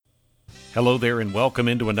Hello there and welcome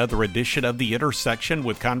into another edition of The Intersection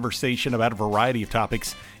with conversation about a variety of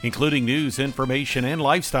topics, including news, information, and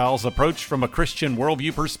lifestyles approached from a Christian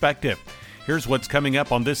worldview perspective. Here's what's coming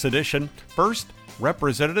up on this edition. First,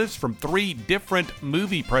 representatives from 3 different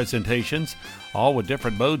movie presentations, all with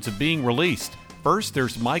different modes of being released. First,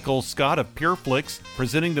 there's Michael Scott of PureFlix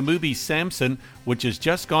presenting the movie Samson, which has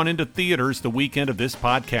just gone into theaters the weekend of this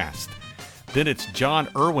podcast. Then it's John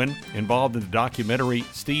Irwin, involved in the documentary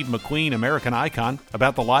Steve McQueen, American Icon,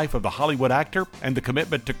 about the life of the Hollywood actor and the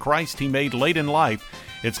commitment to Christ he made late in life.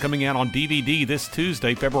 It's coming out on DVD this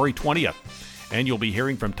Tuesday, February 20th. And you'll be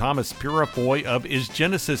hearing from Thomas Purifoy of Is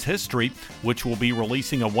Genesis History, which will be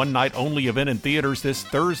releasing a one-night-only event in theaters this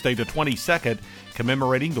Thursday, the 22nd,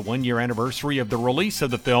 commemorating the one-year anniversary of the release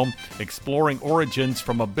of the film, exploring origins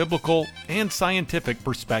from a biblical and scientific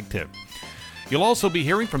perspective. You'll also be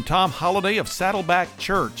hearing from Tom Holliday of Saddleback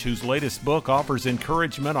Church, whose latest book offers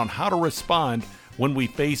encouragement on how to respond when we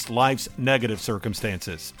face life's negative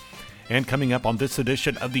circumstances. And coming up on this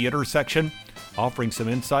edition of The Intersection, offering some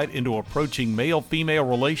insight into approaching male-female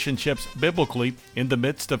relationships biblically in the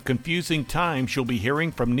midst of confusing times, you'll be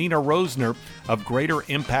hearing from Nina Rosner of Greater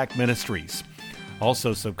Impact Ministries.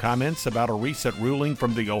 Also some comments about a recent ruling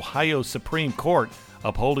from the Ohio Supreme Court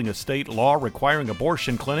upholding a state law requiring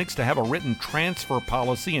abortion clinics to have a written transfer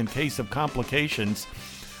policy in case of complications.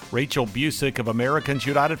 Rachel Busick of Americans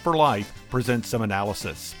United for Life presents some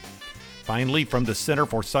analysis. Finally, from the Center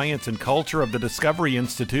for Science and Culture of the Discovery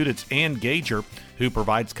Institute, it's Ann Gager, who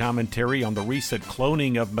provides commentary on the recent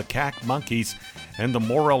cloning of macaque monkeys and the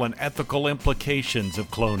moral and ethical implications of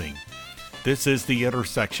cloning. This is The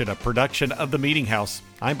Intersection, a production of The Meeting House.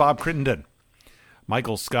 I'm Bob Crittenden.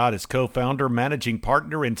 Michael Scott is co-founder, managing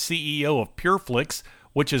partner, and CEO of PureFlix,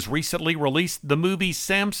 which has recently released the movie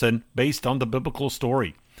Samson, based on the biblical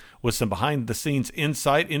story. With some behind-the-scenes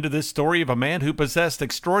insight into this story of a man who possessed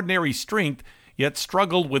extraordinary strength, yet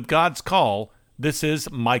struggled with God's call, this is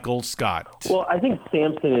Michael Scott. Well, I think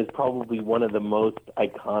Samson is probably one of the most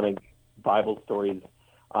iconic Bible stories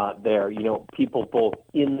there. You know, people both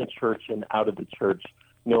in the church and out of the church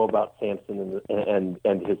know about Samson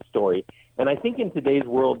and his story. And I think in today's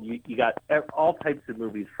world, you got all types of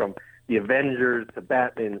movies, from the Avengers to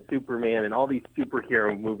Batman and Superman and all these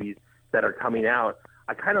superhero movies that are coming out.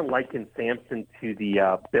 I kind of liken Samson to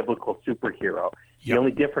the biblical superhero. Yep. The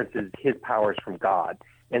only difference is his power is from God.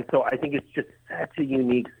 And so I think it's just such a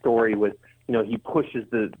unique story with, you know, he pushes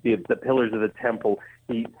the pillars of the temple.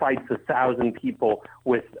 He fights 1,000 people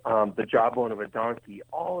with the jawbone of a donkey.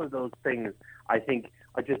 All of those things, I think,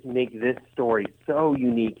 just make this story so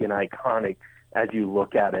unique and iconic as you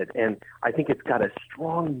look at it. And I think it's got a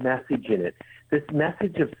strong message in it. This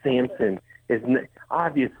message of Samson is,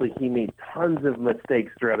 obviously, he made tons of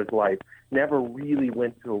mistakes throughout his life, never really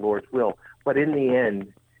went to the Lord's will. But in the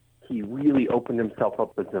end, he really opened himself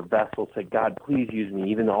up as a vessel, said, God, please use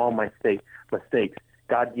me, even all my mistakes.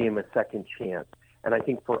 God gave him a second chance. And I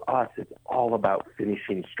think for us, it's all about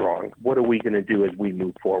finishing strong. What are we going to do as we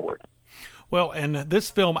move forward? Well, and this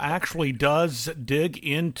film actually does dig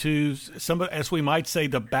into some of, as we might say,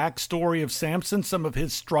 the backstory of Samson, some of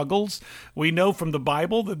his struggles. We know from the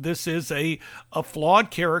Bible that this is a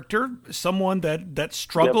flawed character, someone that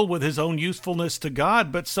struggled with his own usefulness to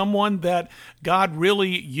God, but someone that God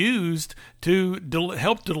really used to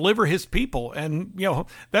help deliver his people. And, you know,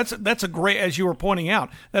 that's a great, as you were pointing out,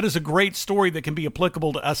 that is a great story that can be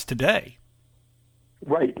applicable to us today.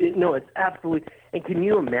 Right. No, it's absolutely. And can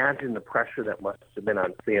you imagine the pressure that must have been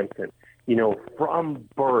on Samson? You know, from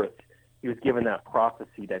birth, he was given that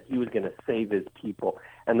prophecy that he was going to save his people.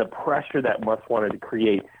 And the pressure that must wanted to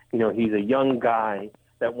create, you know, he's a young guy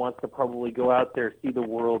that wants to probably go out there, see the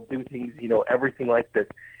world, do things, you know, everything like this.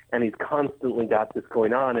 And he's constantly got this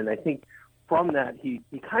going on. And I think from that, he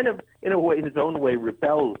kind of, in a way, in his own way,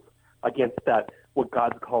 rebels against that, what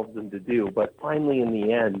God calls him to do. But finally, in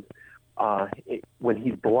the end, when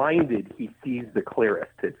he's blinded, he sees the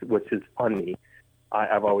clearest, which is funny.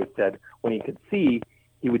 I've always said when he could see,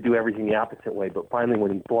 he would do everything the opposite way. But finally,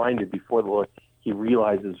 when he's blinded before the Lord, he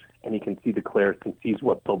realizes and he can see the clearest and sees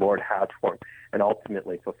what the Lord has for him, and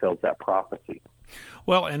ultimately fulfills that prophecy.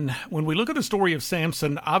 Well, and when we look at the story of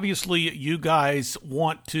Samson, obviously you guys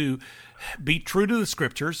want to be true to the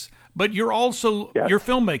scriptures, but you're also, you're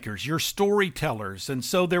filmmakers, you're storytellers. And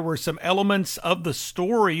so there were some elements of the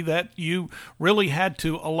story that you really had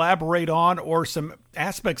to elaborate on, or some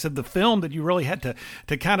aspects of the film that you really had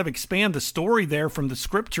to kind of expand the story there from the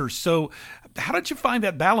scriptures. So how did you find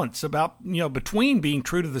that balance about, you know, between being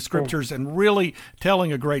true to the scriptures and really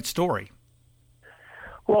telling a great story?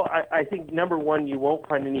 Well, I think, number one, you won't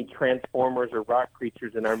find any Transformers or rock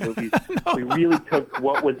creatures in our movies. No. We really took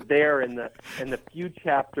what was there in the few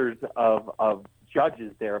chapters of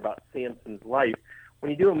Judges there about Samson's life.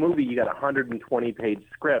 When you do a movie, you got a 120-page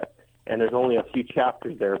script, and there's only a few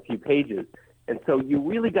chapters there, a few pages. And so you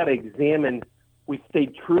really got to examine. We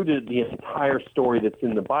stayed true to the entire story that's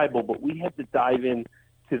in the Bible, but we had to dive in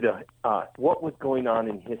to the what was going on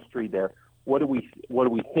in history there. What do we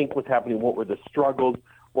think was happening? What were the struggles?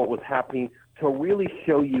 What was happening? To really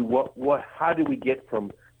show you how do we get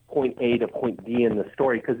from point A to point B in the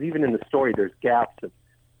story? Because even in the story, there's gaps of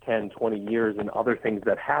 10, 20 years and other things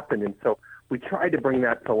that happen. And so we tried to bring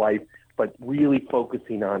that to life, but really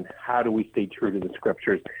focusing on how do we stay true to the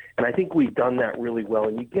scriptures. And I think we've done that really well.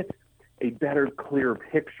 And you get a better, clearer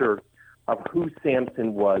picture of who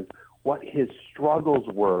Samson was, what his struggles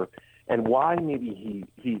were, and why maybe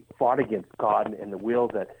he fought against God and the will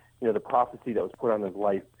that, the prophecy that was put on his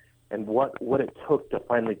life, and what it took to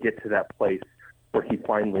finally get to that place where he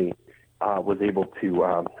finally was able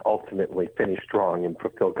to ultimately finish strong and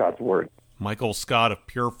fulfill God's word. Michael Scott of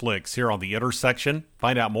PureFlix here on The Intersection.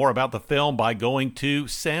 Find out more about the film by going to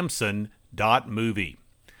samson.movie.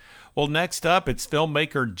 Well, next up, it's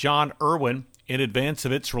filmmaker John Irwin. In advance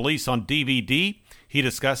of its release on DVD, he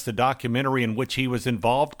discussed a documentary in which he was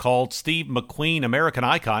involved called Steve McQueen, American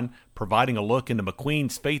Icon, providing a look into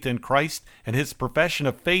McQueen's faith in Christ and his profession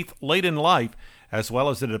of faith late in life, as well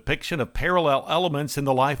as a depiction of parallel elements in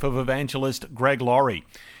the life of evangelist Greg Laurie.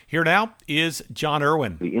 Here now is John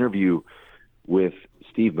Irwin. The interview with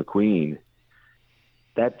Steve McQueen,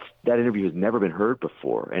 that interview has never been heard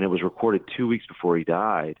before, and it was recorded 2 weeks before he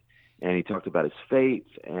died, and he talked about his faith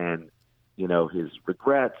and his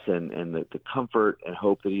regrets and the comfort and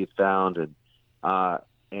hope that he had found,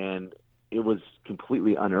 and it was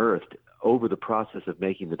completely unearthed over the process of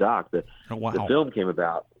making the doc. The film came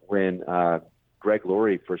about when Greg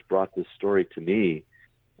Laurie first brought this story to me.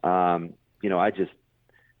 I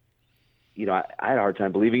had a hard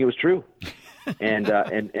time believing it was true, and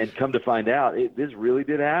come to find out, this really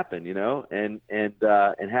did happen,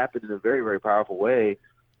 and happened in a very, very powerful way.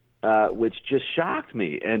 Which just shocked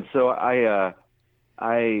me. And so I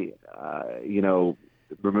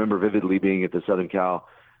remember vividly being at the Southern Cal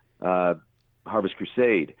Harvest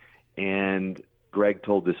Crusade, and Greg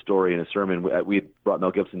told this story in a sermon. We had brought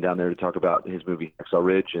Mel Gibson down there to talk about his movie Hacksaw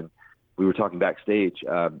Ridge, and we were talking backstage,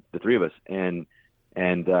 the three of us, and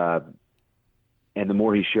the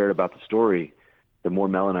more he shared about the story, the more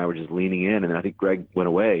Mel and I were just leaning in. And I think Greg went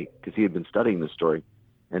away because he had been studying this story.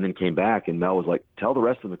 And then came back, and Mel was like, "Tell the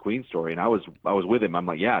rest of the McQueen story." And I was with him. I'm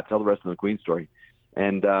like, "Yeah, tell the rest of the McQueen story."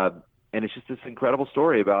 And it's just this incredible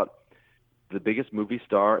story about the biggest movie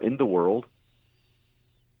star in the world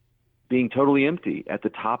being totally empty at the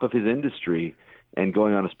top of his industry and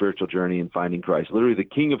going on a spiritual journey and finding Christ. Literally, the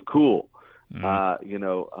king of cool,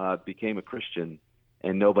 became a Christian,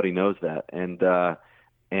 and nobody knows that. And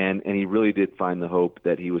he really did find the hope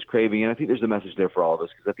that he was craving. And I think there's a message there for all of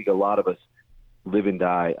us, because I think a lot of us live and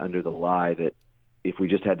die under the lie that if we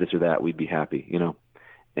just had this or that, we'd be happy,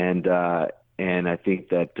 And I think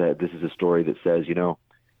that this is a story that says,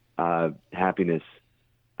 happiness.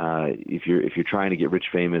 If you're trying to get rich,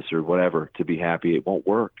 famous, or whatever to be happy, it won't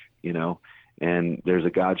work, And there's a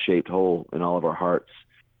God-shaped hole in all of our hearts,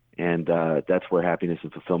 and that's where happiness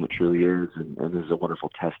and fulfillment truly is. And this is a wonderful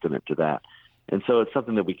testament to that. And so it's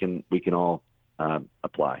something that we can all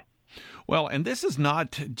apply. Well, and this is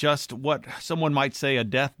not just what someone might say a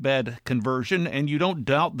deathbed conversion, and you don't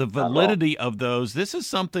doubt the validity of those. This is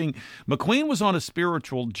something, McQueen was on a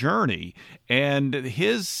spiritual journey, and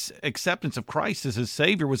his acceptance of Christ as his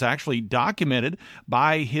Savior was actually documented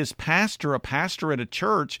by his pastor, a pastor at a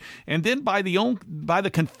church, and then by the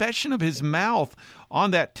confession of his mouth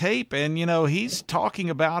on that tape. And, he's talking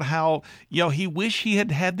about how, he wished he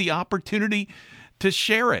had had the opportunity to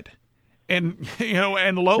share it. And,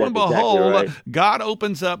 and lo and behold, exactly right. God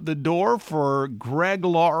opens up the door for Greg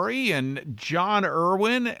Laurie and John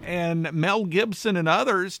Irwin and Mel Gibson and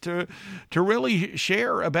others to really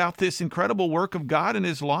share about this incredible work of God in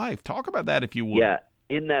his life. Talk about that, if you would. Yeah,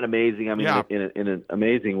 isn't that amazing? I mean, in an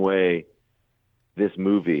amazing way, this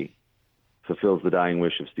movie fulfills the dying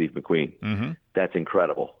wish of Steve McQueen. Mm-hmm. That's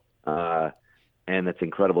incredible. And that's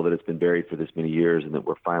incredible that it's been buried for this many years and that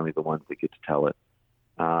we're finally the ones that get to tell it.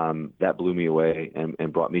 That blew me away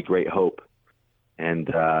and brought me great hope. And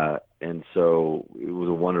so it was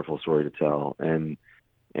a wonderful story to tell. And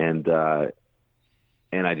I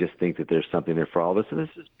just think that there's something there for all of us. And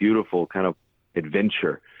this is beautiful kind of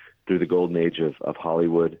adventure through the golden age of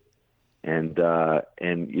Hollywood And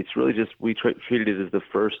it's really just we treated it as the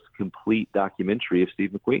first complete documentary of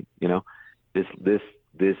Steve McQueen. You know, this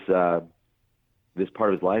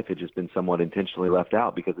part of his life had just been somewhat intentionally left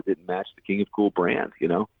out because it didn't match the King of Cool brand. You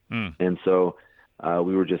know, and so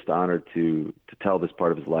we were just honored to tell this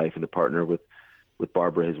part of his life and to partner with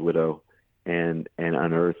Barbara, his widow, and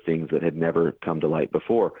unearth things that had never come to light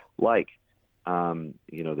before, like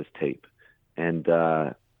this tape, and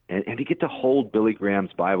to get to hold Billy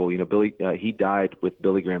Graham's Bible. You know, Billy he died with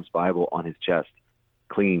Billy Graham's Bible on his chest,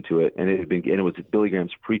 clinging to it, and it was Billy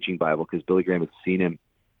Graham's preaching Bible because Billy Graham had seen him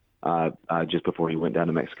just before he went down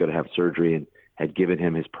to Mexico to have surgery and had given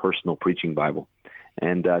him his personal preaching Bible.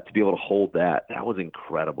 And to be able to hold that was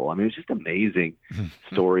incredible. I mean, it was just an amazing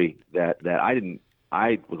story that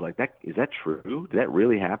I was like, is that true? Did that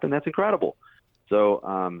really happen? That's incredible.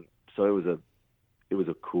 So it was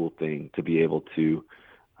a cool thing to be able to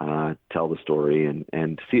tell the story and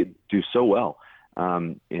to see it do so well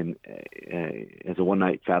as a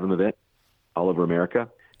one-night Fathom event all over America.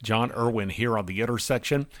 John Irwin here on The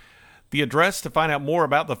Intersection. The address to find out more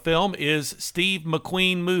about the film is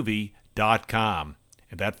SteveMcQueenMovie.com.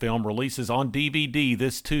 And that film releases on DVD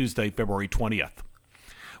this Tuesday, February 20th.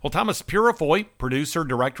 Well, Thomas Purifoy, producer,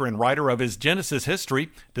 director, and writer of his Genesis history,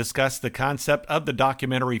 discussed the concept of the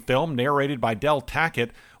documentary film narrated by Del Tackett,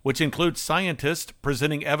 which includes scientists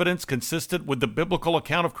presenting evidence consistent with the biblical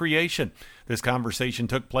account of creation. This conversation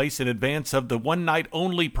took place in advance of the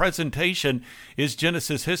one-night-only presentation, Is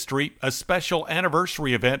Genesis History, a special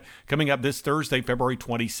anniversary event coming up this Thursday, February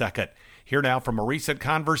 22nd. Here now from a recent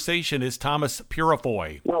conversation is Thomas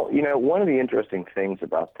Purifoy. Well, one of the interesting things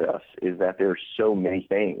about this is that there's so many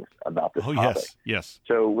things about this topic. Yes.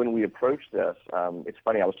 So when we approached this, it's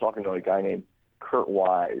funny, I was talking to a guy named Kurt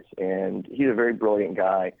Wise, and he's a very brilliant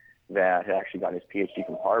guy that had actually gotten his PhD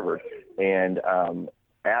from Harvard. And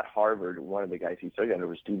at Harvard, one of the guys he studied under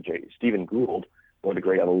was Stephen Gould, one of the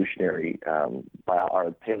great evolutionary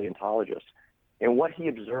paleontologists. And what he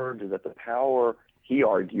observed is that the power, he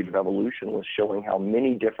argued, of evolution was showing how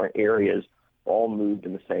many different areas all moved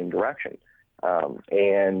in the same direction.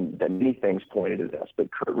 And that many things pointed to this.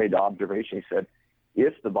 But Kurt made the observation, he said,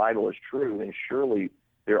 if the Bible is true, then surely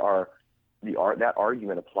that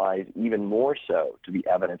argument applies even more so to the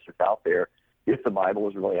evidence that's out there if the Bible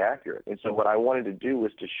is really accurate. And so what I wanted to do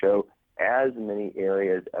was to show as many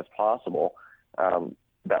areas as possible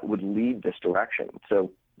that would lead this direction.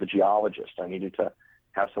 So the geologist, I needed to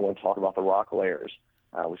have someone talk about the rock layers.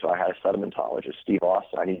 So I had a sedimentologist, Steve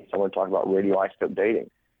Austin. I needed someone to talk about radioisotope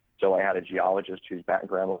dating. So I had a geologist whose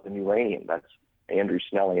background was in uranium. That's Andrew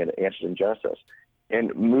Snelling at Answers in Genesis.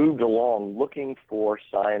 And moved along looking for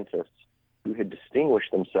scientists who had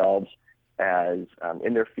distinguished themselves as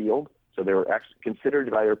in their field. So they were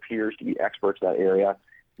considered by their peers to be experts in that area.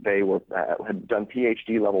 They had done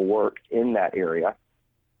PhD level work in that area.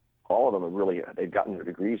 All of them they've gotten their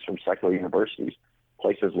degrees from secular universities,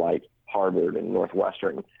 places like Harvard and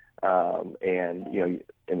Northwestern, and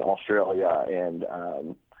in Australia and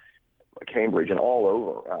Cambridge and all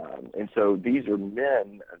over. And so these are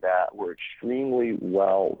men that were extremely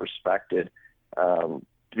well respected to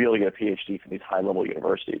be able to get a PhD from these high-level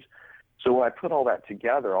universities. So when I put all that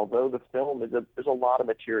together, although the film there's a lot of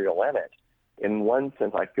material in it, in one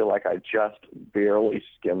sense I feel like I just barely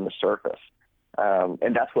skimmed the surface.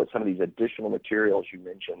 And that's what some of these additional materials you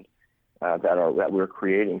mentioned that we're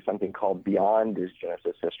creating, something called Beyond Is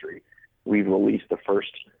Genesis History. We've released the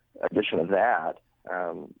first edition of that,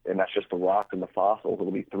 and that's just the rock and the fossils.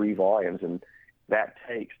 It'll be 3 volumes, and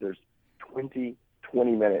there's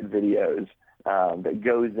 20-minute videos that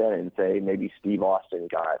goes in and say maybe Steve Austin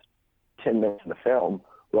got 10 minutes of the film.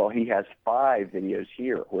 Well, he has 5 videos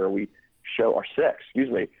here where we show, or 6,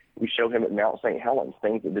 we show him at Mount St. Helens,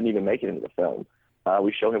 things that didn't even make it into the film.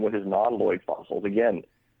 We show him with his non-Lloyd fossils. Again,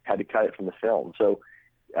 had to cut it from the film. So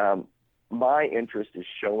my interest is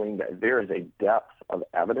showing that there is a depth of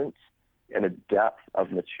evidence and a depth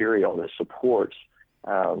of material that supports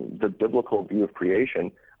the biblical view of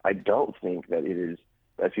creation. I don't think that it is,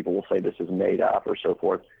 as people will say, this is made up or so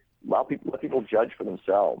forth. Let people judge for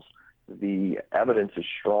themselves. The evidence is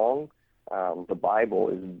strong. The Bible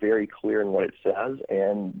is very clear in what it says.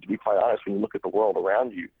 And to be quite honest, when you look at the world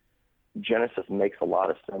around you, Genesis makes a lot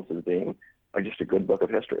of sense as being just a good book of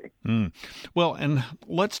history. Well, and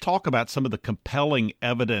let's talk about some of the compelling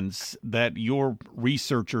evidence that your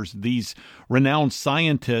researchers, these renowned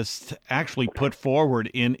scientists, actually put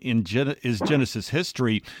forward in Genesis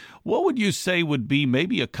history. What would you say would be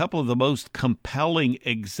maybe a couple of the most compelling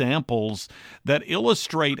examples that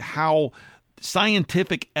illustrate how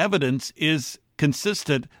scientific evidence is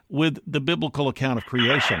consistent with the biblical account of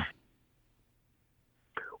creation?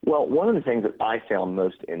 Well, one of the things that I found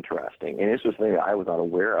most interesting, and this was something that I was not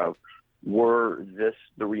aware of, were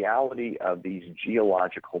the reality of these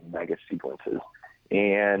geological mega sequences.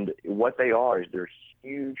 And what they are is they're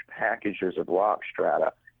huge packages of rock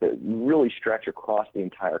strata that really stretch across the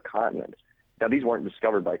entire continent. Now, these weren't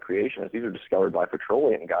discovered by creationists. These were discovered by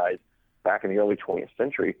petroleum guys back in the early 20th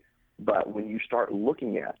century. But when you start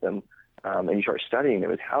looking at them and you start studying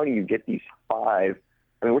them, is how do you get these five?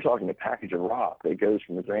 I mean, we're talking a package of rock that goes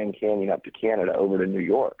from the Grand Canyon up to Canada over to New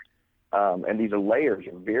York. And these layers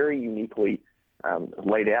are very uniquely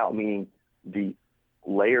laid out, meaning the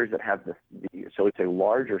layers that have so it's a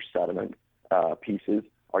larger sediment pieces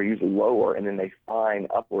are usually lower, and then they fine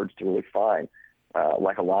upwards to really fine,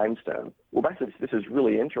 like a limestone. Well, this is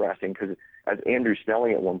really interesting because, as Andrew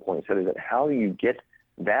Snelling at one point said, is that how do you get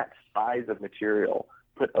that size of material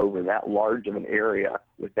put over that large of an area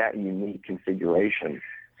with that unique configuration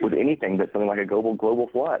with anything but something like a global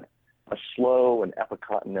flood? A slow and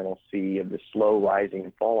epicontinental sea of this slow rising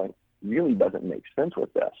and falling really doesn't make sense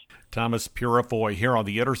with this. Thomas Purifoy here on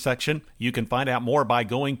The Intersection. You can find out more by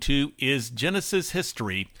going to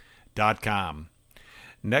isgenesishistory.com.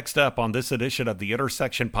 Next up on this edition of the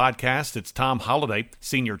Intersection podcast, it's Tom Holliday,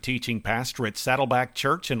 senior teaching pastor at Saddleback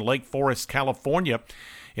Church in Lake Forest, California.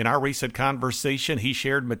 In our recent conversation, he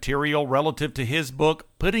shared material relative to his book,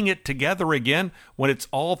 Putting It Together Again When It's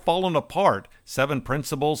All Fallen Apart, 7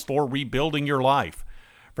 Principles for Rebuilding Your Life.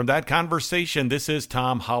 From that conversation, this is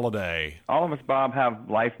Tom Holliday. All of us, Bob, have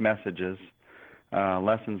life messages,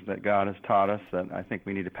 lessons that God has taught us that I think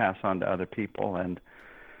we need to pass on to other people. And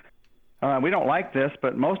we don't like this,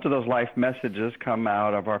 but most of those life messages come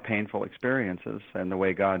out of our painful experiences and the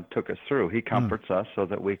way God took us through. He comforts us so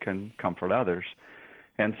that we can comfort others.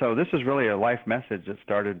 And so this is really a life message that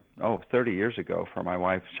started 30 years ago for my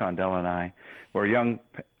wife Shondell and I.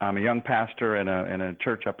 I'm a young pastor in a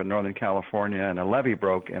church up in Northern California, and a levee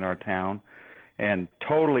broke in our town and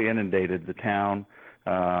totally inundated the town.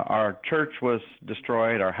 Our church was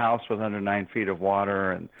destroyed. Our house was under 9 feet of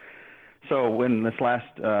water. And so when this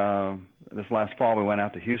last fall we went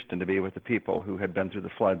out to Houston to be with the people who had been through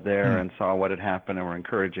the flood there and saw what had happened and were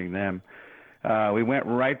encouraging them. We went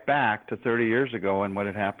right back to 30 years ago and what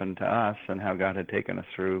had happened to us and how God had taken us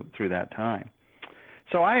through that time.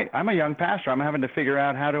 So I'm a young pastor. I'm having to figure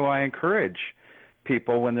out how do I encourage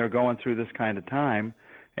people when they're going through this kind of time.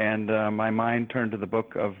 And my mind turned to the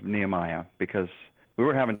book of Nehemiah because we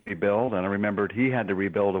were having to rebuild, and I remembered he had to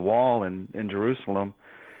rebuild a wall in Jerusalem.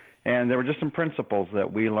 And there were just some principles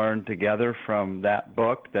that we learned together from that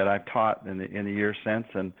book that I've taught in the years since.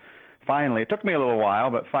 And finally, it took me a little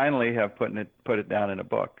while, but finally have put it down in a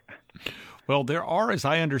book. Well, there are, as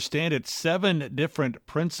I understand it, 7 different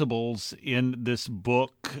principles in this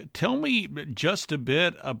book. Tell me just a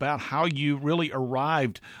bit about how you really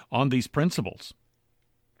arrived on these principles.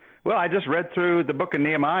 Well, I just read through the book of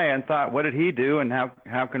Nehemiah and thought, what did he do and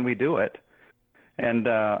how can we do it? And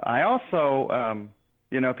I also,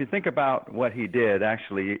 if you think about what he did,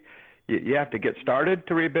 actually, you have to get started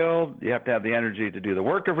to rebuild. You have to have the energy to do the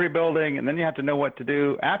work of rebuilding, and then you have to know what to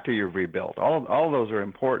do after you've rebuilt. All those are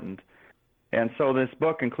important. And so this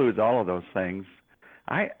book includes all of those things.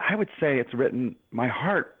 I would say it's written, my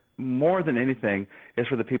heart, more than anything, is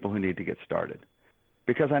for the people who need to get started.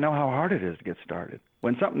 Because I know how hard it is to get started.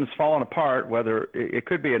 When something's fallen apart, whether it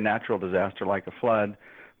could be a natural disaster like a flood,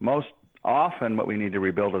 most often what we need to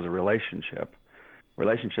rebuild is a relationship.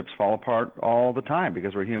 Relationships fall apart all the time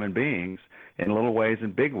because we're human beings. In little ways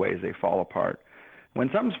and big ways, they fall apart. When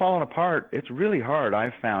something's fallen apart, it's really hard,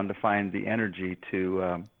 I've found, to find the energy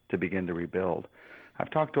to begin to rebuild.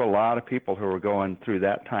 I've talked to a lot of people who are going through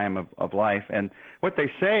that time of life, and what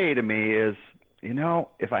they say to me is,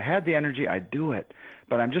 if I had the energy, I'd do it,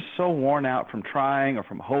 but I'm just so worn out from trying or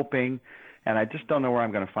from hoping, and I just don't know where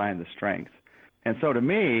I'm going to find the strength. And so to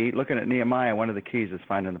me, looking at Nehemiah, one of the keys is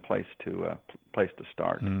finding a place to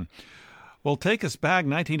start. Well, take us back.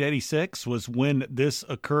 1986 was when this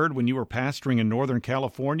occurred, when you were pastoring in Northern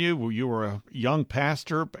California, where you were a young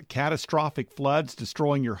pastor, catastrophic floods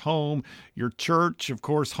destroying your home, your church, of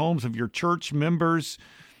course, homes of your church members.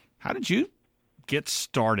 How did you get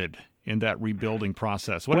started in that rebuilding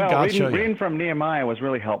process? What did God show you? Reading from Nehemiah was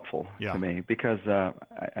really helpful to me because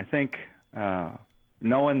I think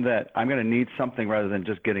knowing that I'm going to need something rather than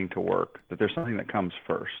just getting to work, that there's something that comes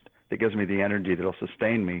first that gives me the energy that will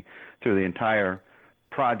sustain me through the entire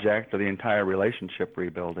project or the entire relationship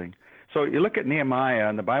rebuilding. So you look at Nehemiah,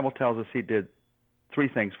 and the Bible tells us he did 3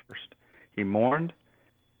 things first. He mourned,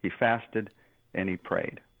 he fasted, and he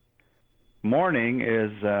prayed. Mourning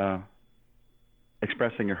is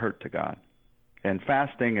expressing your hurt to God, and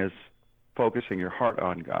fasting is focusing your heart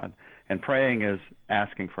on God. And praying is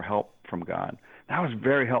asking for help from God. That was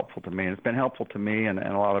very helpful to me, and it's been helpful to me and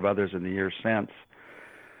a lot of others in the years since.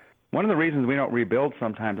 One of the reasons we don't rebuild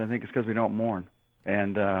sometimes, I think, is because we don't mourn.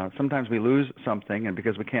 And sometimes we lose something, and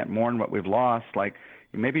because we can't mourn what we've lost, like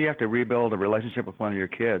maybe you have to rebuild a relationship with one of your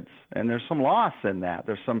kids, and there's some loss in that.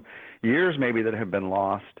 There's some years maybe that have been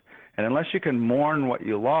lost, and unless you can mourn what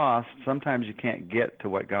you lost, sometimes you can't get to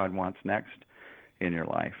what God wants next in your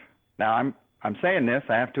life. Now, I'm saying this,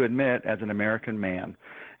 I have to admit, as an American man,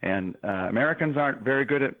 and Americans aren't very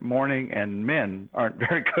good at mourning, and men aren't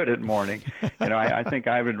very good at mourning. I think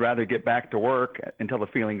I would rather get back to work until the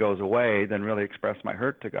feeling goes away than really express my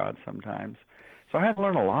hurt to God sometimes. So I had to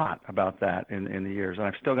learn a lot about that in the years, and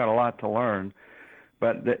I've still got a lot to learn.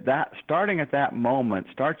 But that starting at that moment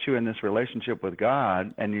starts you in this relationship with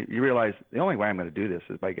God, and you realize the only way I'm going to do this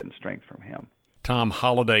is by getting strength from Him. Tom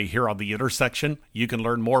Holliday here on The Intersection. You can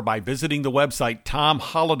learn more by visiting the website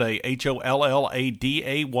tomholliday, HOLLADAY.com.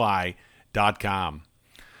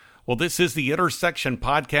 Well, this is The Intersection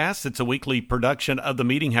Podcast. It's a weekly production of the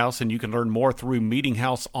Meeting House, and you can learn more through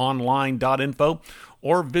meetinghouseonline.info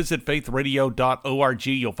or visit faithradio.org.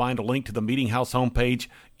 You'll find a link to the Meeting House homepage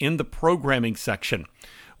in the programming section.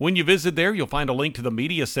 When you visit there, you'll find a link to the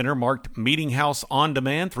Media Center marked Meeting House On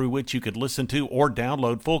Demand, through which you could listen to or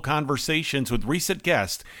download full conversations with recent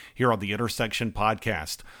guests here on the Intersection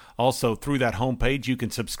Podcast. Also, through that homepage, you can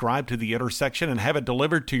subscribe to the Intersection and have it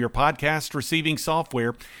delivered to your podcast receiving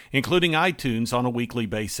software, including iTunes, on a weekly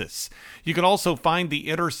basis. You can also find the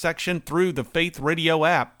Intersection through the Faith Radio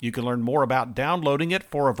app. You can learn more about downloading it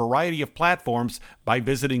for a variety of platforms by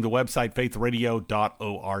visiting the website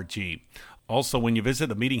faithradio.org. Also, when you visit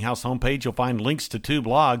the Meeting House homepage, you'll find links to 2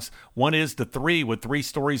 blogs. One is The Three, with 3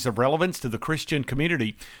 stories of relevance to the Christian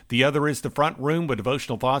community. The other is The Front Room, with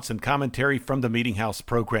devotional thoughts and commentary from the Meeting House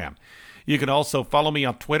program. You can also follow me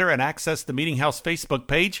on Twitter and access the Meeting House Facebook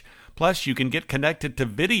page. Plus, you can get connected to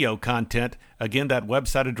video content. Again, that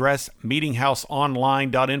website address,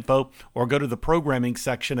 meetinghouseonline.info, or go to the programming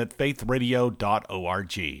section at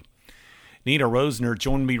faithradio.org. Nina Rosner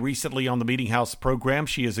joined me recently on the Meeting House program.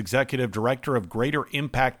 She is Executive Director of Greater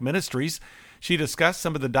Impact Ministries. She discussed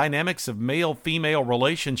some of the dynamics of male-female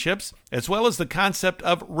relationships, as well as the concept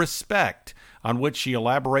of respect, on which she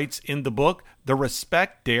elaborates in the book, The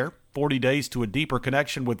Respect Dare, 40 Days to a Deeper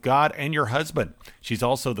Connection with God and Your Husband. She's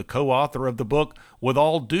also the co-author of the book, With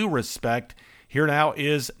All Due Respect. Here now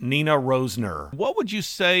is Nina Rosner. What would you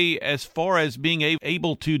say as far as being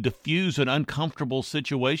able to diffuse an uncomfortable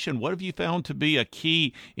situation? What have you found to be a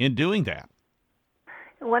key in doing that?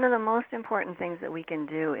 One of the most important things that we can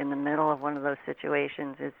do in the middle of one of those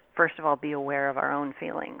situations is, first of all, be aware of our own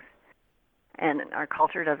feelings. And our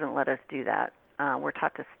culture doesn't let us do that. We're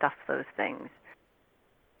taught to stuff those things.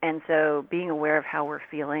 And so being aware of how we're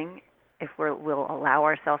feeling, if we'll allow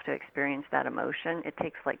ourselves to experience that emotion, it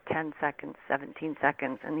takes like 10 seconds, 17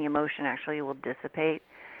 seconds, and the emotion actually will dissipate.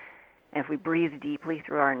 And if we breathe deeply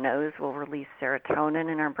through our nose, we'll release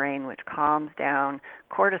serotonin in our brain, which calms down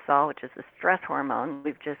cortisol, which is the stress hormone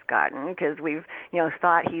we've just gotten because we've,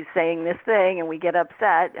 thought he's saying this thing, and we get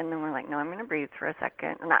upset, and then we're like, no, I'm going to breathe for a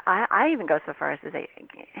second. And I even go so far as to say,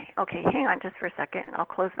 okay, hang on just for a second, and I'll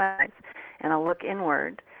close my eyes, and I'll look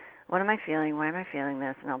inward. What am I feeling? Why am I feeling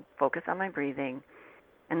this? And I'll focus on my breathing,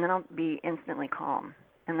 and then I'll be instantly calm.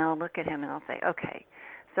 And then I'll look at him, and I'll say, okay,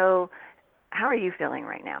 so how are you feeling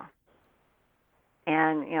right now?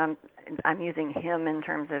 And, I'm using him in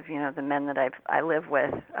terms of, the men that I live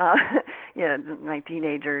with, my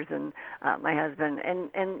teenagers and my husband.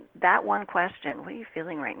 And that one question, what are you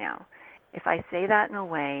feeling right now? If I say that in a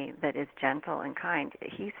way that is gentle and kind,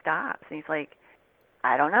 he stops. And he's like,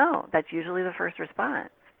 I don't know. That's usually the first response.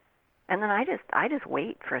 And then I just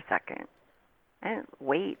wait for a second. And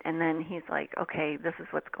wait, and then he's like, okay, this is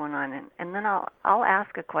what's going on. And then I'll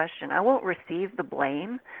ask a question. I won't receive the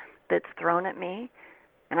blame that's thrown at me.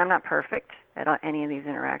 And I'm not perfect at any of these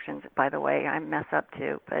interactions. By the way, I mess up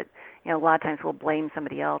too. But, a lot of times we'll blame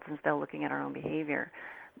somebody else instead of looking at our own behavior.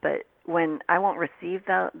 But when I won't receive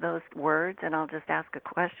those words, and I'll just ask a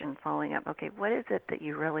question following up, okay, what is it that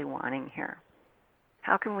you're really wanting here?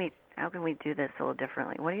 How can we do this a little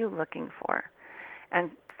differently? What are you looking for?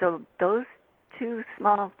 And so those 2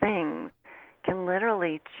 small things can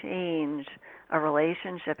literally change a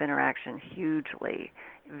relationship interaction hugely,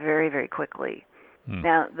 very, very quickly.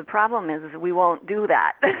 Now, the problem is we won't do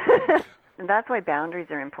that. And that's why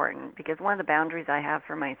boundaries are important, because one of the boundaries I have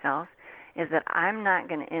for myself is that I'm not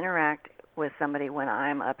going to interact with somebody when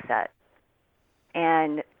I'm upset.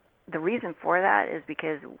 And the reason for that is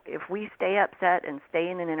because if we stay upset and stay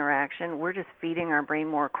in an interaction, we're just feeding our brain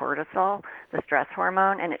more cortisol, the stress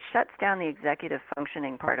hormone, and it shuts down the executive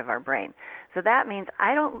functioning part of our brain. So that means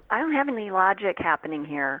I don't have any logic happening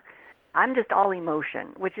here. I'm just all emotion,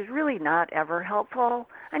 which is really not ever helpful.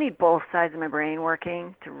 I need both sides of my brain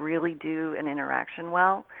working to really do an interaction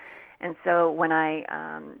well. And so when I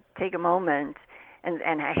take a moment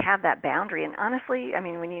and I have that boundary, and honestly, I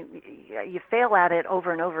mean, when you fail at it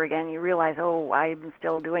over and over again, you realize, oh, I'm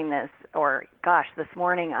still doing this, or gosh, this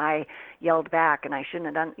morning I yelled back and I shouldn't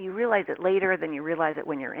have done. You realize it later, then you realize it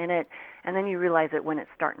when you're in it, and then you realize it when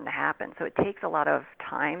it's starting to happen. So it takes a lot of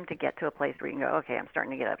time to get to a place where you can go, okay, I'm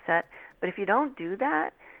starting to get upset. But if you don't do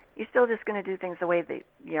that, you're still just going to do things the way that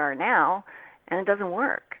you are now, and it doesn't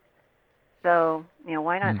work. So,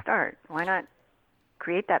 why not start? Why not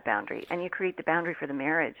create that boundary? And you create the boundary for the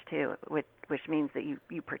marriage, too, which means that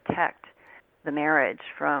you protect the marriage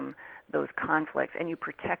from those conflicts, and you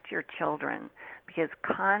protect your children, because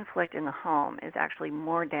conflict in the home is actually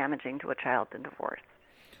more damaging to a child than divorce.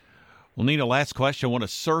 Well, Nina, last question. I want to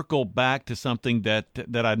circle back to something that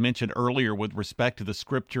I'd mentioned earlier with respect to the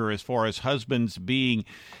Scripture as far as husbands being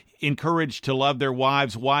encouraged to love their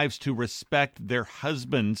wives, wives to respect their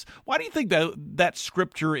husbands. Why do you think that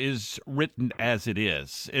Scripture is written as it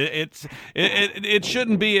is? It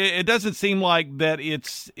shouldn't be. It doesn't seem like that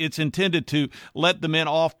it's intended to let the men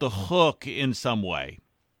off the hook in some way.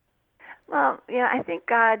 Well, I think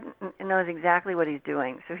God knows exactly what he's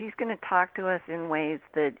doing. So he's going to talk to us in ways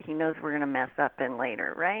that he knows we're going to mess up in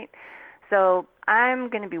later, right? So I'm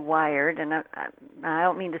going to be wired, and I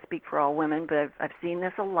don't mean to speak for all women, but I've seen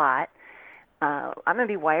this a lot. I'm going to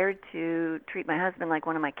be wired to treat my husband like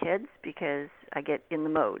one of my kids, because I get in the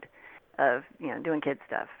mode of, doing kid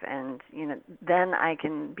stuff. And, then I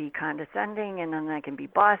can be condescending, and then I can be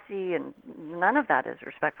bossy, and none of that is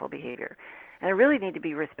respectful behavior. And I really need to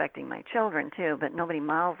be respecting my children, too, but nobody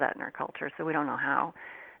models that in our culture, so we don't know how.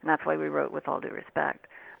 And that's why we wrote With All Due Respect.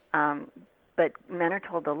 But men are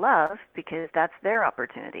told to love because that's their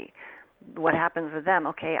opportunity. What happens with them?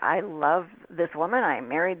 Okay, I love this woman. I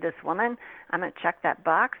married this woman. I'm going to check that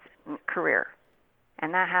box. Career.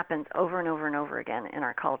 And that happens over and over and over again in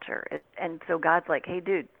our culture. And so God's like, hey,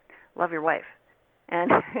 dude, love your wife.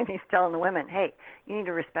 And he's telling the women, hey, you need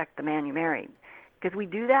to respect the man you married. Because we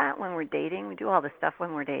do that when we're dating. We do all this stuff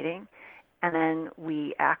when we're dating. And then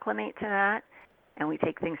we acclimate to that, and we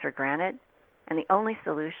take things for granted. And the only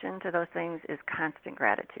solution to those things is constant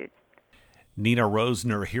gratitude. Nina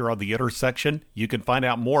Rosner here on The Intersection. You can find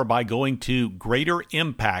out more by going to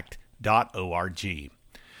greaterimpact.org.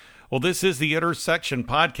 Well, this is The Intersection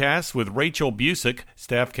podcast with Rachel Busick,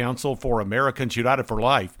 Staff Counsel for Americans United for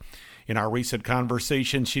Life. In our recent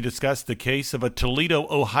conversation, she discussed the case of a Toledo,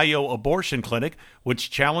 Ohio abortion clinic, which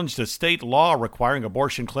challenged a state law requiring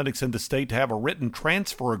abortion clinics in the state to have a written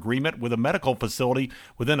transfer agreement with a medical facility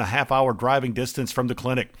within a half-hour driving distance from the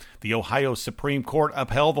clinic. The Ohio Supreme Court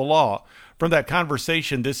upheld the law. From that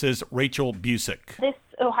conversation, this is Rachel Busick. This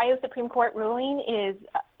Ohio Supreme Court ruling is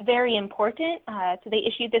very important. So they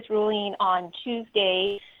issued this ruling on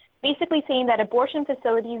Tuesday, basically saying that abortion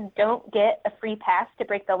facilities don't get a free pass to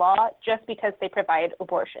break the law just because they provide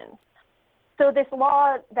abortions. So this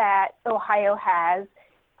law that Ohio has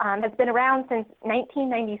been around since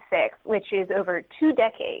 1996, which is over 2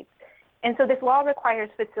 decades. And so this law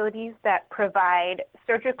requires facilities that provide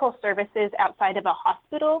surgical services outside of a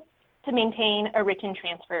hospital to maintain a written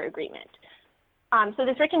transfer agreement. So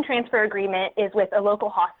this written transfer agreement is with a local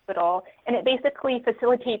hospital, and it basically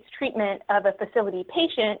facilitates treatment of a facility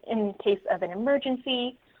patient in case of an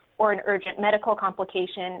emergency or an urgent medical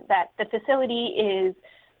complication that the facility is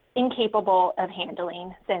incapable of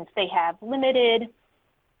handling, since they have limited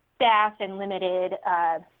staff and limited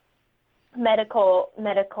medical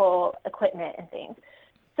equipment and things.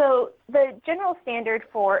 So the general standard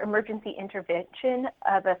for emergency intervention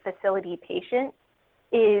of a facility patient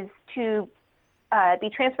is to be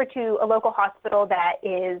transferred to a local hospital that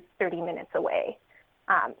is 30 minutes away.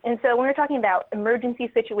 And so when we're talking about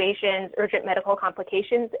emergency situations, urgent medical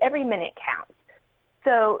complications, every minute counts.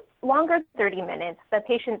 So longer than 30 minutes, the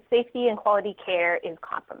patient's safety and quality care is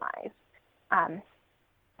compromised.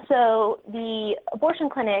 So the abortion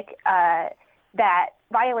clinic that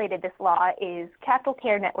violated this law is Capital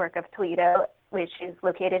Care Network of Toledo, which is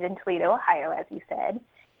located in Toledo, Ohio, as you said.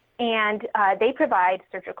 And they provide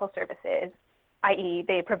surgical services, i.e.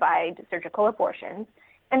 they provide surgical abortions,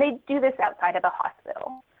 and they do this outside of a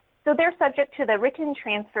hospital. So they're subject to the written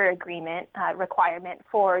transfer agreement requirement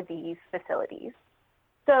for these facilities.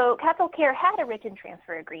 So Capital Care had a written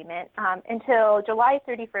transfer agreement until July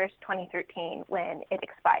 31st, 2013, when it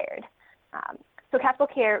expired. So Capital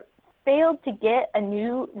Care failed to get a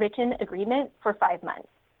new written agreement for 5 months.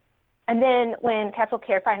 And then when Capital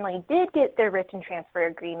Care finally did get their written transfer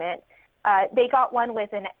agreement, they got one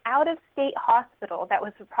with an out-of-state hospital that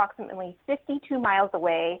was approximately 52 miles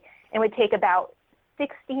away and would take about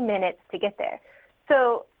 60 minutes to get there.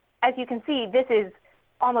 So as you can see, this is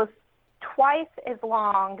almost twice as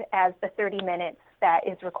long as the 30 minutes that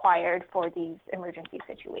is required for these emergency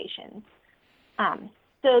situations.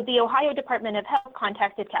 So the Ohio Department of Health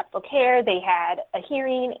contacted Capital Care. They had a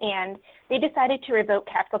hearing, and they decided to revoke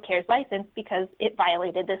Capital Care's license because it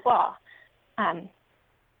violated this law.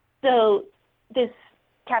 So this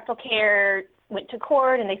Capital Care went to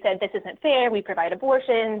court, and they said, this isn't fair. We provide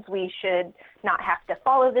abortions. We should not have to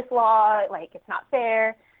follow this law. Like, it's not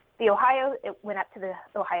fair. It went up to the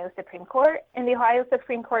Ohio Supreme Court, and the Ohio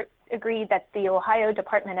Supreme Court agreed that the Ohio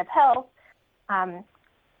Department of Health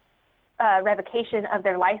revocation of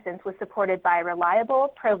their license was supported by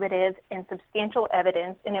reliable, probative, and substantial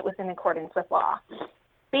evidence, and it was in accordance with law.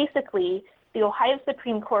 Basically, the Ohio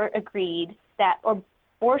Supreme Court agreed that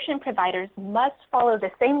abortion providers must follow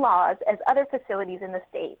the same laws as other facilities in the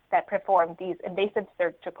state that perform these invasive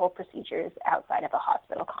surgical procedures outside of a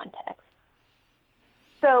hospital context.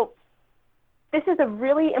 So this is a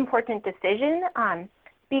really important decision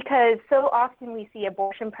because so often we see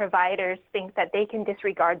abortion providers think that they can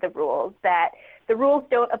disregard the rules, that the rules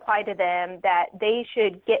don't apply to them, that they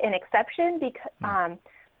should get an exception because,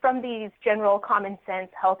 from these general common sense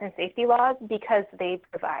health and safety laws because they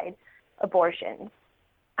provide abortions.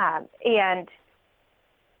 And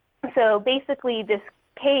so basically this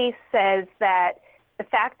case says that the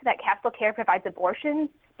fact that Capital Care provides abortions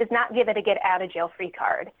does not give it a get-out-of-jail-free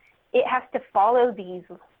card. It has to follow these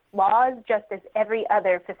laws just as every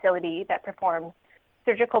other facility that performs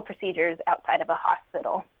surgical procedures outside of a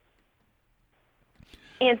hospital.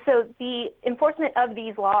 And so the enforcement of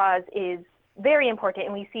these laws is very important,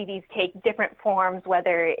 and we see these take different forms,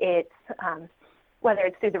 whether it's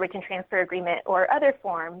through the written transfer agreement or other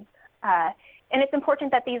forms. And it's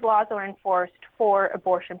important that these laws are enforced for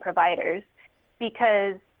abortion providers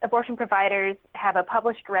because abortion providers have a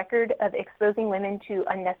published record of exposing women to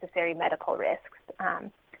unnecessary medical risks.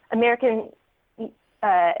 Americans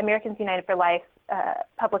United for Life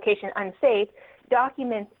publication Unsafe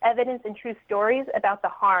documents evidence and true stories about the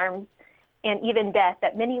harms and even death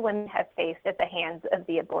that many women have faced at the hands of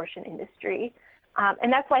the abortion industry.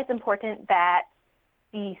 And that's why it's important that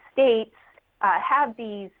the states have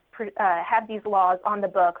these laws on the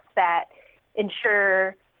books that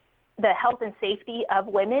ensure the health and safety of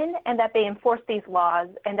women, and that they enforce these laws,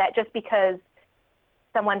 and that just because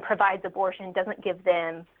someone provides abortion doesn't give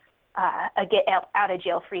them a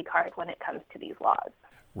get-out-of-jail-free card when it comes to these laws.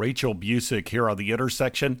 Rachel Busick here on The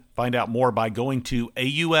Intersection. Find out more by going to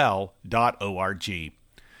aul.org.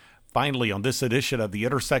 Finally, on this edition of The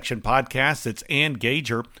Intersection podcast, it's Ann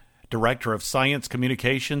Gager, Director of Science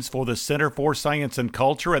Communications for the Center for Science and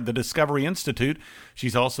Culture at the Discovery Institute.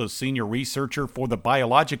 She's also Senior Researcher for the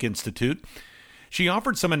Biologic Institute. She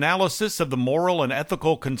offered some analysis of the moral and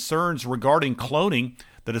ethical concerns regarding cloning.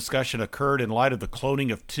 The discussion occurred in light of the cloning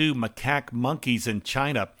of 2 macaque monkeys in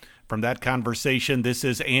China. From that conversation, this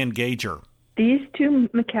is Ann Gager. These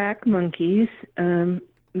 2 macaque monkeys,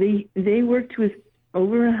 they worked with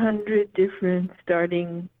over 100 different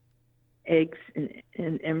starting eggs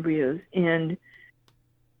and embryos, and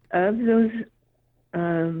of those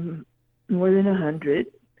more than 100,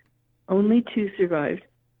 only 2 survived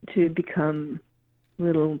to become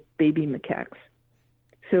little baby macaques.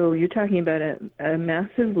 So you're talking about a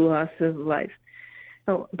massive loss of life.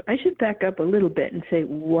 Oh, I should back up a little bit and say,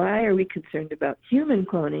 why are we concerned about human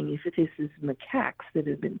cloning if this is macaques that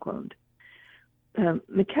have been cloned?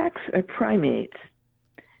 Macaques are primates,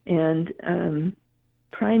 and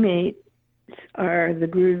primates are the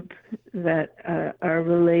group that are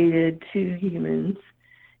related to humans,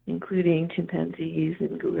 including chimpanzees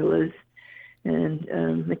and gorillas. And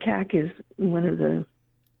macaque is one of the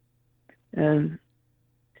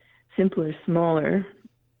simpler, smaller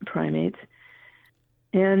primates.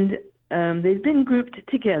 And they've been grouped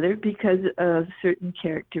together because of certain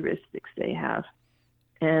characteristics they have.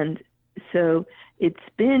 And so it's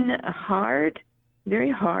been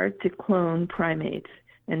very hard to clone primates,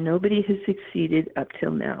 and nobody has succeeded up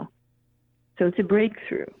till now. So it's a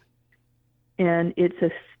breakthrough. And it's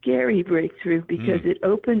a scary breakthrough because it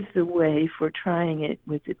opens the way for trying it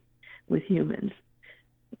with humans.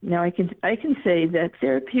 Now, I can say that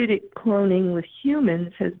therapeutic cloning with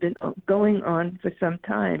humans has been going on for some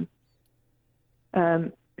time.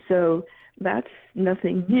 So that's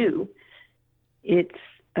nothing new. It's,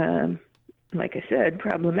 like I said,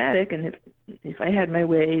 problematic, and if I had my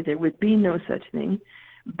way, there would be no such thing.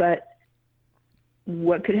 But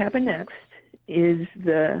what could happen next is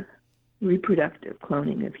the reproductive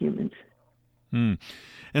cloning of humans.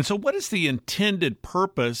 And so what is the intended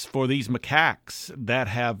purpose for these macaques that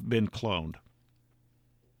have been cloned?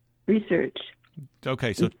 Research.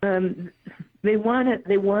 Okay, so they want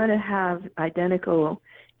to have identical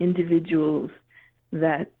individuals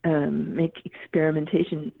that make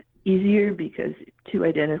experimentation easier, because two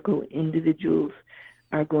identical individuals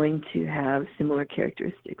are going to have similar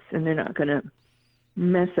characteristics, and they're not going to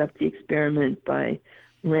mess up the experiment by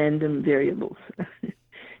random variables,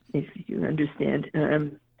 if you understand.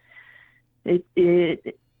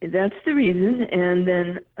 That's the reason. And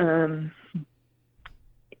then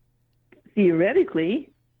theoretically,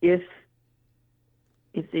 if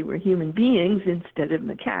they were human beings instead of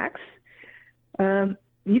macaques,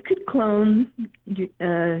 you could clone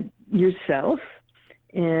yourself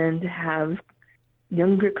and have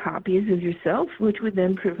younger copies of yourself, which would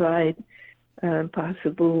then provide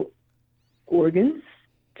possible organs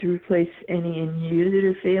to replace any in you that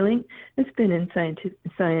are failing. It's been in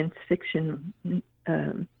science fiction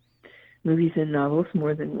movies and novels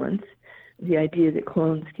more than once. The idea that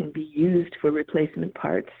clones can be used for replacement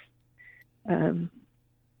parts.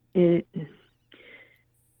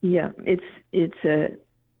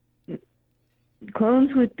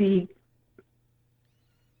 Clones would be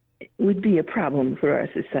a problem for our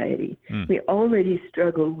society. We already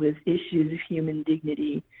struggle with issues of human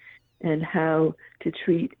dignity and how to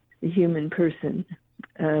treat the human person.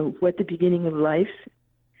 What the beginning of life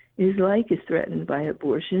is like is threatened by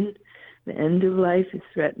abortion. The end of life is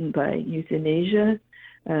threatened by euthanasia.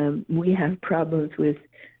 We have problems with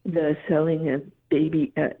the selling of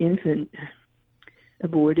infant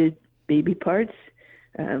aborted baby parts.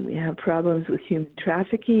 We have problems with human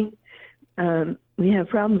trafficking. We have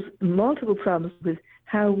multiple problems with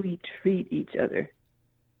how we treat each other.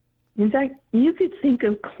 In fact, you could think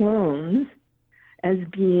of clones as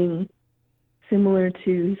being similar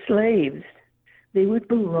to slaves. They would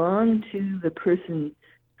belong to the person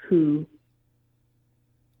who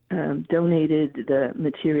donated the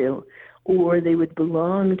material, or they would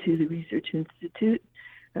belong to the research institute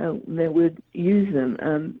that would use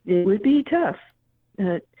them. It would be tough.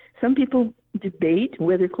 Some people debate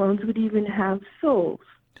whether clones would even have souls.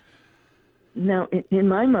 Now, in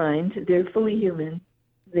my mind, they're fully human.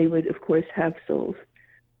 They would, of course, have souls.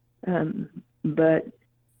 But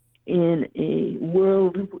in a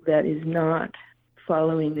world that is not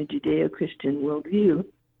following the Judeo-Christian worldview,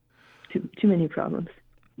 too many problems.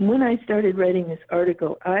 When I started writing this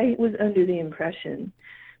article, I was under the impression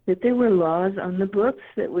that there were laws on the books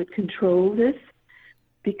that would control this,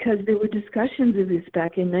 because there were discussions of this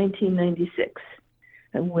back in 1996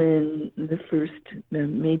 when the first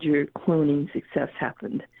major cloning success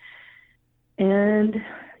happened. And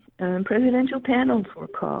presidential panels were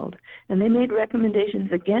called, and they made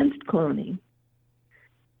recommendations against cloning.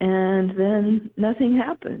 And then nothing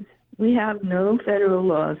happened. We have no federal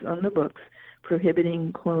laws on the books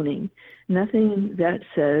prohibiting cloning. Nothing that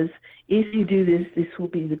says, if you do this, this will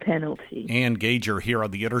be the penalty. Ann Gager here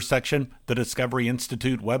on The Intersection. The Discovery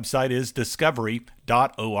Institute website is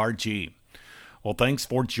discovery.org. Well, thanks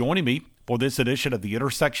for joining me for this edition of The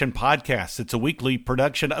Intersection Podcast. It's a weekly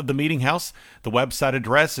production of the Meeting House. The website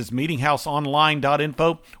address is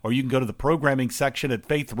meetinghousеonline.info, or you can go to the programming section at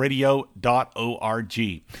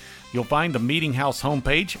faithradio.org. You'll find the Meeting House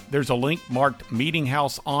homepage. There's a link marked Meeting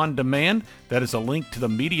House On Demand. That is a link to the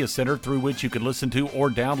media center through which you can listen to or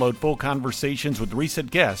download full conversations with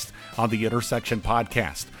recent guests on the Intersection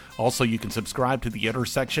Podcast. Also, you can subscribe to the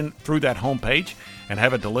Intersection through that homepage and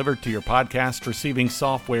have it delivered to your podcast receiving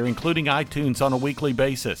software, including iTunes, on a weekly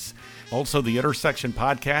basis. Also, the Intersection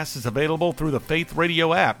Podcast is available through the Faith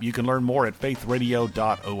Radio app. You can learn more at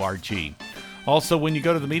faithradio.org. Also, when you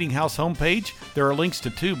go to the Meeting House homepage, there are links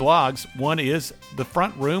to two blogs. One is The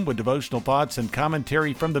Front Room with devotional thoughts and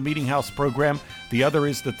commentary from the Meeting House program. The other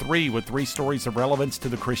is The Three with 3 stories of relevance to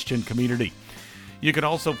the Christian community. You can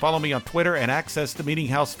also follow me on Twitter and access the Meeting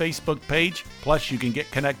House Facebook page. Plus, you can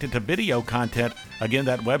get connected to video content. Again,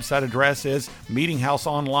 that website address is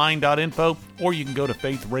meetinghouseonline.info, or you can go to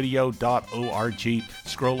faithradio.org,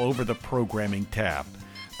 scroll over the programming tab.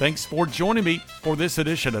 Thanks for joining me for this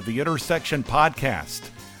edition of the Intersection Podcast.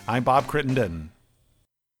 I'm Bob Crittenden.